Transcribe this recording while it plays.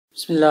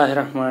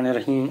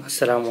Bismillahirrahmanirrahim.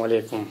 Assalamu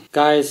alaikum.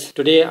 Guys,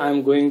 today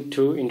I'm going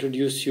to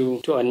introduce you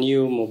to a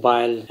new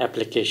mobile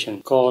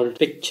application called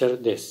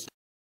PictureThis.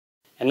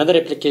 Another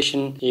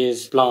application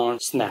is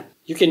PlantSnap.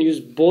 You can use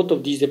both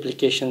of these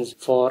applications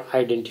for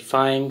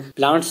identifying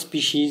plant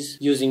species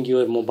using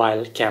your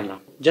mobile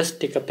camera.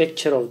 Just take a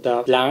picture of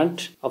the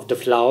plant, of the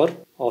flower,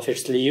 of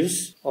its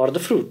leaves or the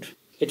fruit.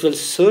 It will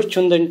search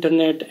on the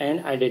internet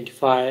and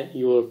identify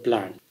your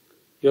plant.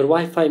 Your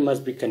Wi-Fi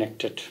must be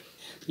connected.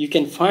 You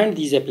can find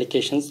these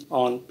applications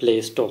on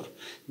Play Store.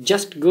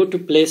 Just go to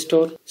Play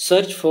Store,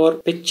 search for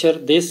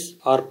PictureThis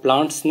or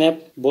PlantSnap.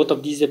 Both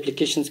of these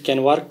applications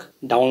can work.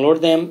 Download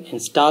them,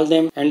 install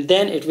them, and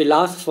then it will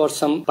ask for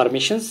some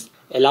permissions.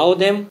 Allow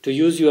them to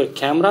use your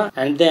camera,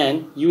 and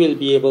then you will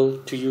be able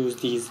to use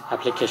these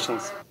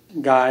applications.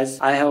 Guys,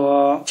 I have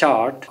a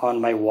chart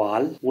on my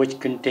wall which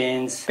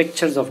contains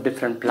pictures of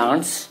different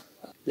plants.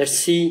 Let's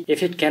see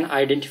if it can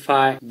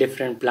identify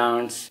different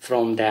plants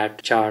from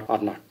that chart or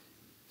not.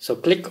 So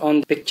click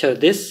on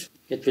PictureThis.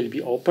 It will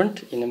be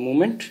opened in a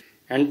moment,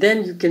 and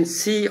then you can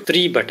see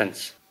three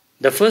buttons.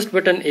 The first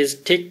button is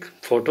Take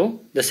Photo,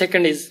 the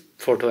second is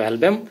Photo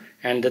Album,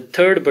 and the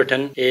third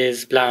button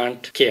is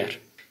Plant Care.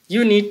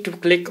 You need to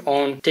click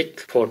on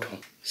Take Photo.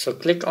 So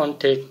click on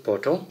Take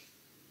Photo.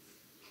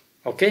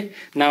 Okay,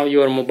 now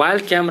your mobile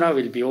camera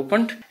will be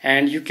opened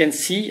and you can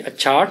see a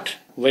chart,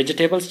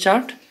 vegetables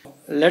chart.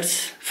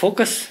 Let's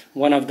focus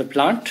one of the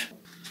plant,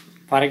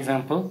 for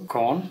example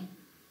corn,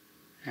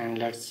 and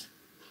let's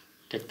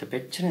take the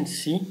picture and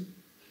see.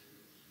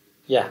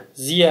 Yeah,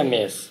 Zea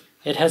maize.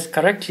 It has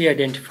correctly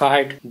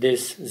identified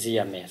this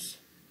Zea maize.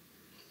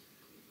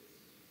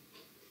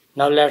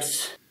 Now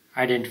let's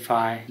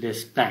identify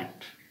this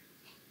plant.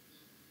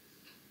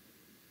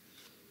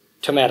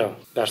 Tomato.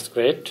 That's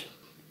great.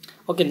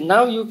 Okay,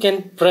 now you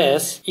can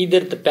press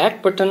either the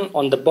back button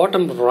on the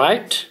bottom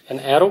right, an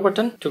arrow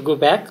button to go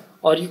back,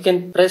 or you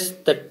can press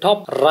the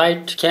top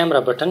right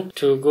camera button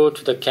to go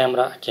to the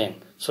camera again.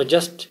 So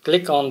just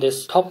click on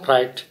this top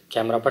right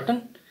camera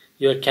button.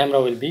 Your camera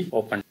will be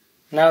open.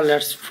 Now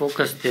let's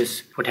focus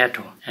this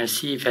potato and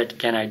see if it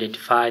can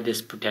identify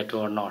this potato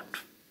or not.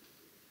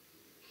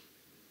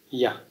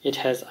 Yeah, it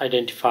has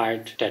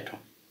identified potato.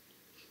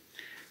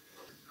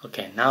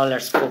 Okay, now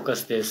let's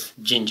focus this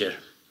ginger.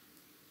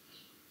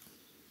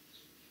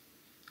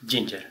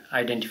 Ginger,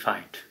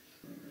 identified.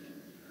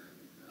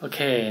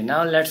 Okay,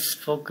 now let's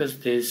focus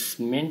this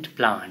mint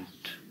plant.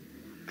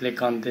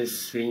 Click on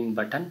this green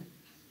button.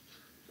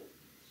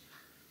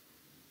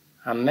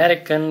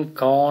 American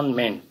corn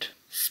mint,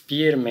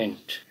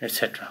 spearmint,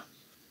 etc.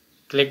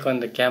 Click on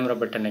the camera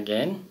button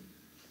again.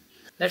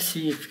 Let's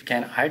see if we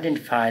can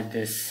identify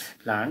this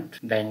plant.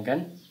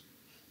 Bangan.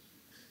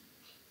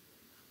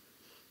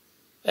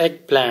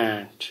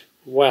 Eggplant.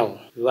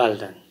 Well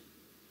done.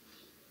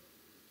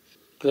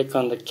 Click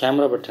on the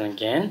camera button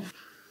again.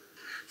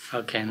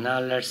 Okay,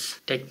 now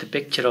let's take the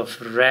picture of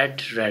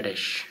red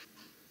radish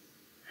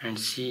and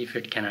see if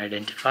it can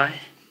identify.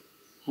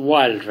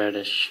 Wild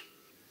radish.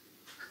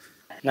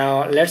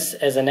 Now let's,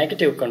 as a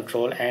negative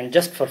control and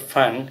just for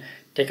fun,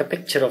 take a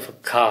picture of a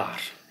car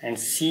and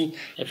see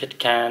if it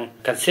can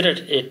consider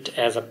it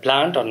as a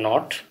plant or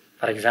not.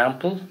 For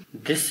example,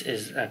 this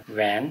is a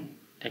van.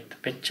 Take the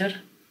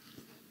picture.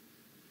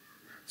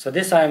 So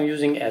this I am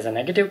using as a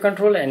negative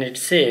control, and it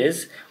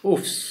says,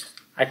 oops,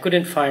 I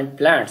couldn't find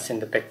plants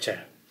in the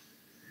picture.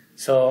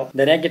 So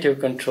the negative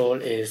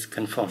control is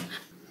confirmed.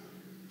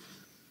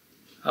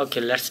 Okay,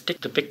 let's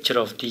take the picture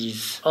of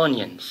these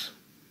onions.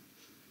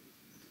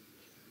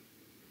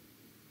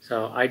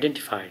 So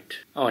identified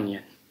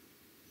onion.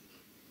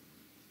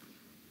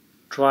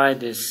 Try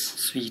this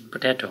sweet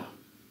potato.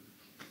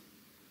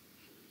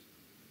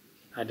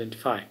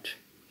 Identified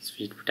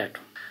sweet potato.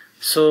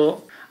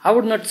 So I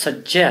would not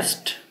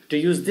suggest to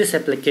use this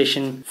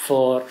application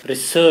for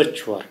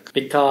research work,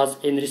 because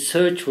in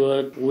research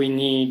work we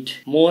need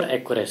more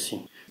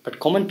accuracy. But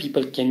common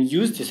people can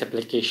use this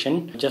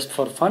application just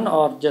for fun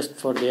or just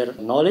for their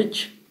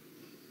knowledge.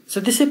 So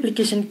this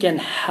application can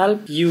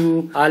help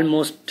you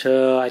almost,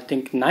 I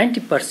think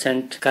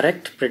 90%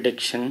 correct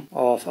prediction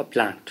of a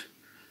plant.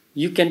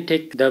 You can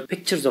take the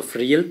pictures of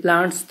real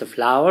plants, the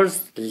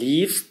flowers, the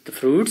leaves, the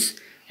fruits,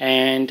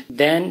 and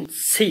then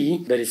see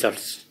the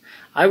results.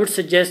 I would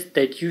suggest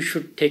that you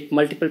should take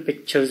multiple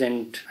pictures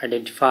and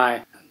identify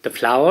the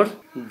flower,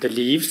 the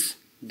leaves,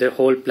 the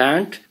whole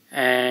plant,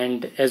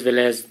 and as well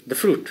as the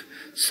fruit.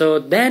 So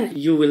then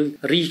you will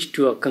reach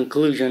to a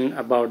conclusion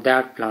about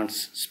that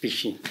plant's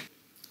species.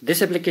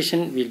 This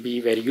application will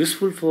be very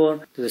useful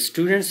for the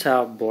students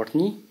of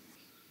botany.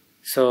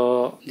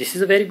 So this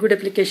is a very good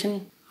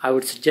application. I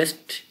would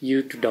suggest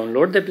you to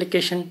download the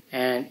application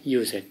and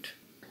use it.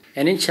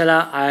 And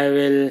inshallah, I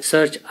will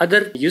search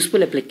other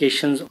useful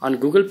applications on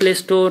Google Play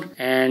Store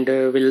and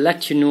will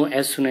let you know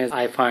as soon as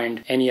I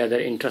find any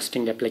other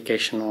interesting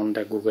application on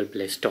the Google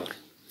Play Store.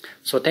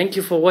 So thank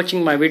you for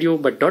watching my video,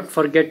 but don't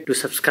forget to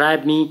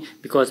subscribe me,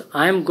 because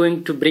I am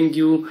going to bring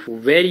you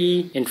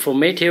very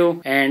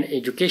informative and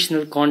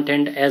educational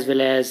content as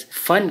well as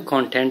fun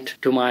content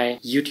to my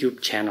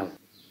YouTube channel.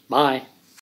 Bye.